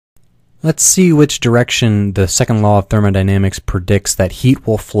Let's see which direction the second law of thermodynamics predicts that heat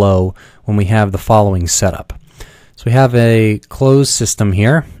will flow when we have the following setup. So we have a closed system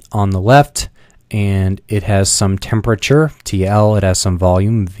here on the left, and it has some temperature, TL, it has some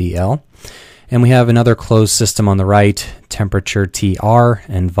volume, VL. And we have another closed system on the right, temperature, TR,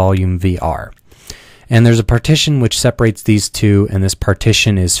 and volume, VR. And there's a partition which separates these two, and this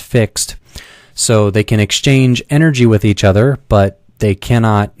partition is fixed. So they can exchange energy with each other, but they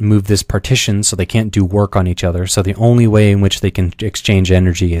cannot move this partition, so they can't do work on each other. So the only way in which they can exchange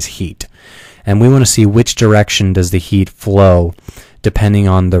energy is heat. And we want to see which direction does the heat flow depending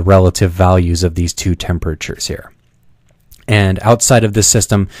on the relative values of these two temperatures here. And outside of this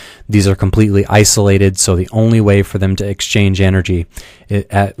system, these are completely isolated, so the only way for them to exchange energy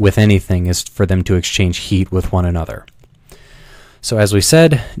with anything is for them to exchange heat with one another. So as we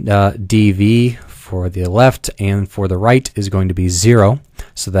said, dV for the left and for the right is going to be 0.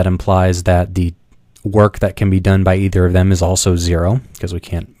 So that implies that the work that can be done by either of them is also 0, because we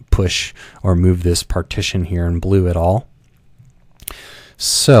can't push or move this partition here in blue at all.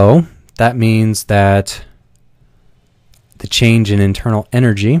 So that means that the change in internal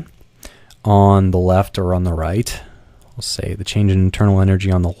energy on the left or on the right, we'll say the change in internal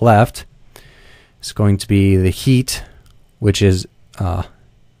energy on the left is going to be the heat, which is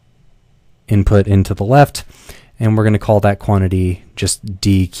input into the left, and we're going to call that quantity just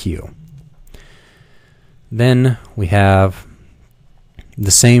dQ. Then we have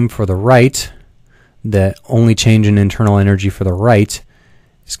the same for the right. The only change in internal energy for the right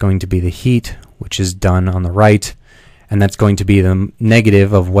is going to be the heat, which is done on the right, and that's going to be the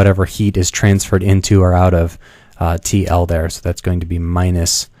negative of whatever heat is transferred into or out of TL there. So that's going to be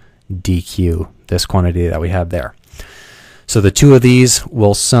minus dQ, this quantity that we have there. So the two of these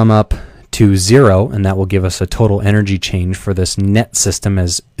will sum up to 0, and that will give us a total energy change for this net system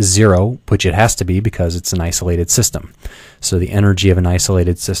as 0, which it has to be because it's an isolated system. So the energy of an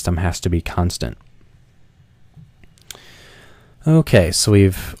isolated system has to be constant. Okay, so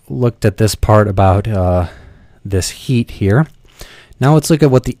we've looked at this part about this heat here. Now let's look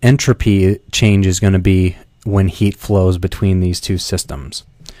at what the entropy change is going to be when heat flows between these two systems.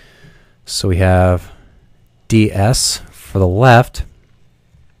 So we have ds for the left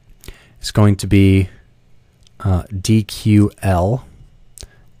is going to be dQL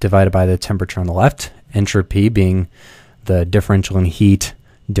divided by the temperature on the left, entropy being the differential in heat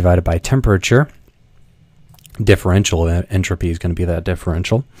divided by temperature. Differential entropy is going to be that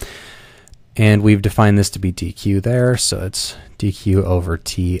differential. And we've defined this to be dQ there, so it's dQ over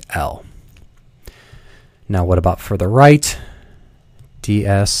TL. Now what about for the right?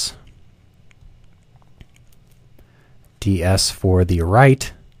 ds for the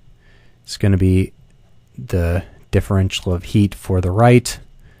right is going to be the differential of heat for the right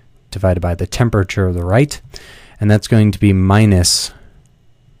divided by the temperature of the right, and that's going to be minus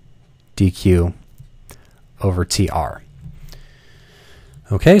dQ over TR.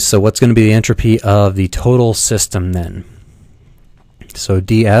 Okay, so what's going to be the entropy of the total system then? So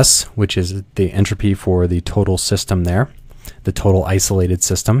ds, which is the entropy for the total system there, the total isolated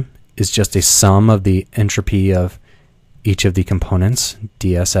system, is just a sum of the entropy of each of the components,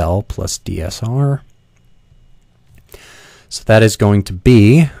 dsL plus dsR. So that is going to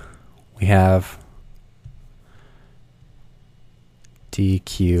be, we have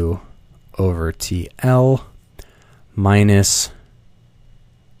dQ over TL minus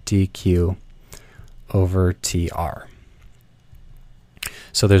dQ over TR.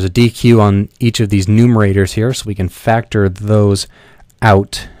 So there's a dQ on each of these numerators here, so we can factor those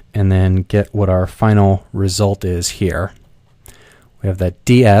out and then get what our final result is here. We have that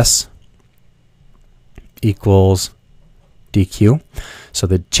ds equals dQ. So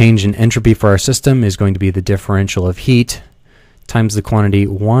the change in entropy for our system is going to be the differential of heat times the quantity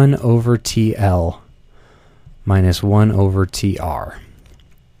 1 over TL minus 1 over TR.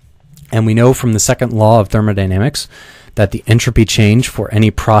 And we know from the second law of thermodynamics that the entropy change for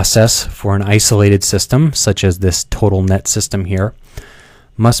any process for an isolated system, such as this total net system here,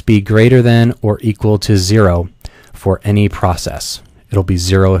 must be greater than or equal to 0 for any process. It'll be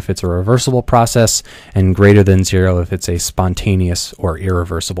 0 if it's a reversible process, and greater than 0 if it's a spontaneous or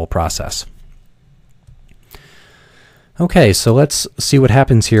irreversible process. Okay, so let's see what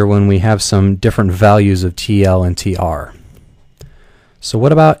happens here when we have some different values of TL and TR. So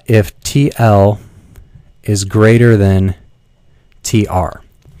what about if TL is greater than TR?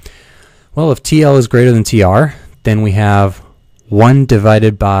 Well, if TL is greater than TR, then we have 1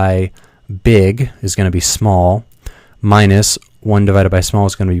 divided by big is going to be small, minus 1 divided by small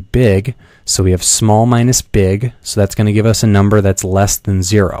is going to be big. So we have small minus big, so that's going to give us a number that's less than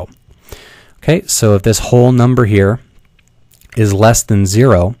 0. Okay, so if this whole number here is less than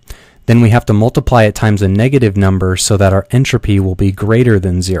 0, then we have to multiply it times a negative number so that our entropy will be greater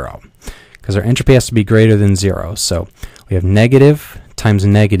than 0. Because our entropy has to be greater than 0. So we have negative times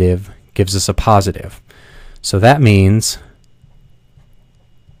negative gives us a positive. So that means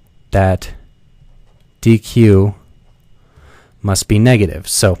that dq must be negative.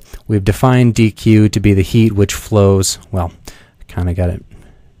 So we've defined dq to be the heat which flows, well, kind of got it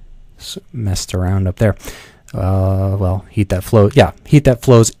messed around up there. Well, heat that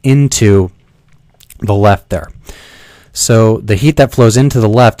flows into the left there. So the heat that flows into the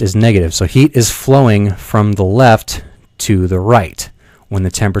left is negative. So heat is flowing from the left to the right when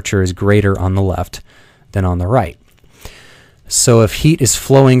the temperature is greater on the left than on the right. So if heat is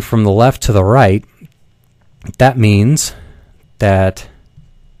flowing from the left to the right, that means that,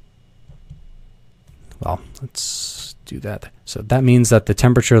 well, let's do that. So that means that the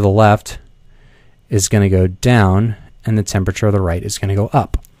temperature of the left is going to go down and the temperature of the right is going to go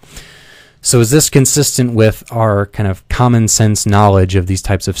up. So is this consistent with our kind of common sense knowledge of these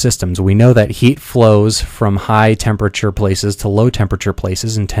types of systems? We know that heat flows from high temperature places to low temperature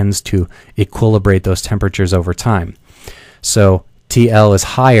places and tends to equilibrate those temperatures over time. So TL is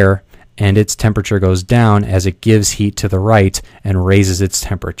higher and its temperature goes down as it gives heat to the right and raises its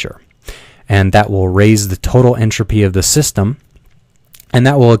temperature. And that will raise the total entropy of the system, and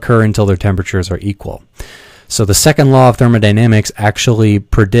that will occur until their temperatures are equal. So the second law of thermodynamics actually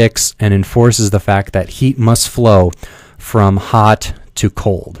predicts and enforces the fact that heat must flow from hot to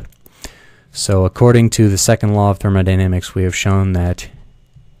cold. So according to the second law of thermodynamics, we have shown that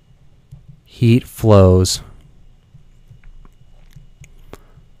heat flows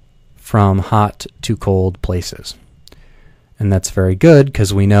from hot to cold places. And that's very good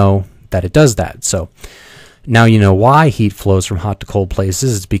because we know that it does that. So now you know why heat flows from hot to cold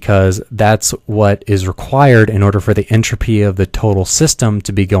places. It's because that's what is required in order for the entropy of the total system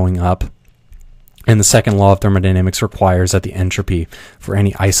to be going up. And the second law of thermodynamics requires that the entropy for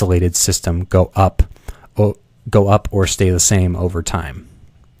any isolated system go up or stay the same over time.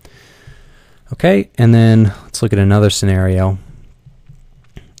 Okay, and then let's look at another scenario.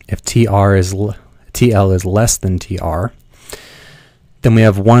 If TL is less than TR, then we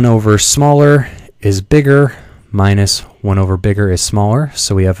have 1 over smaller is bigger minus 1 over bigger is smaller.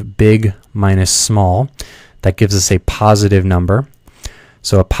 So we have big minus small. That gives us a positive number.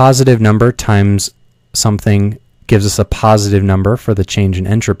 So a positive number times something gives us a positive number for the change in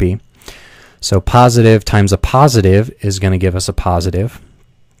entropy. So positive times a positive is going to give us a positive.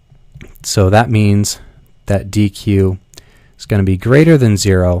 So that means that dq is going to be greater than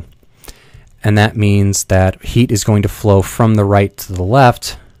 0. And that means that heat is going to flow from the right to the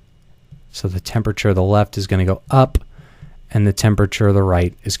left. So the temperature of the left is going to go up and the temperature of the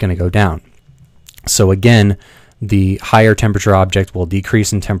right is going to go down. So again, the higher temperature object will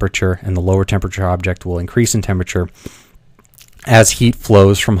decrease in temperature and the lower temperature object will increase in temperature as heat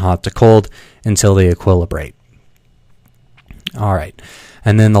flows from hot to cold until they equilibrate. All right.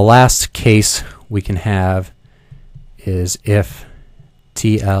 And then the last case we can have is if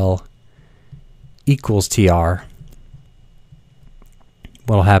TL equals TR.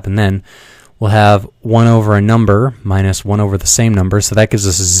 What'll happen then? We'll have 1 over a number minus 1 over the same number, so that gives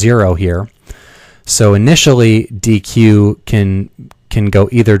us 0 here. So initially dq can go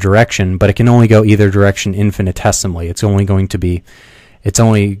either direction, but it can only go either direction infinitesimally. It's only going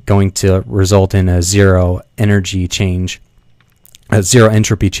to result in a 0 energy change, a 0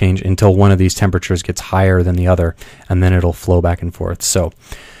 entropy change until one of these temperatures gets higher than the other, and then it'll flow back and forth. So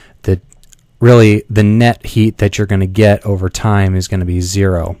really the net heat that you're going to get over time is going to be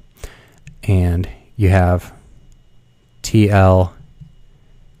 0. And you have TL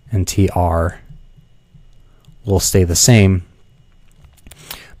and TR will stay the same,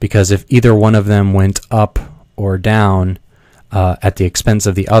 because if either one of them went up or down at the expense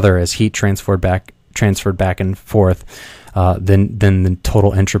of the other as heat transferred back and forth, then the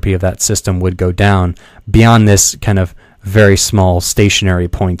total entropy of that system would go down beyond this kind of very small stationary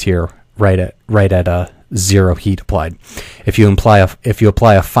point here, right at a 0 heat applied. If you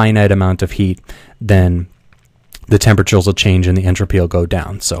apply a finite amount of heat, then the temperatures will change and the entropy will go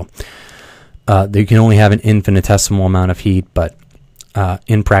down. So you can only have an infinitesimal amount of heat, but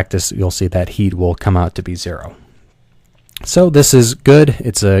in practice you'll see that heat will come out to be 0. So this is good.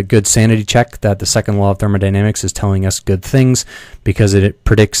 It's a good sanity check that the second law of thermodynamics is telling us good things, because it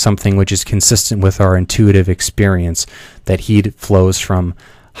predicts something which is consistent with our intuitive experience, that heat flows from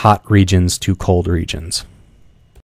hot regions to cold regions.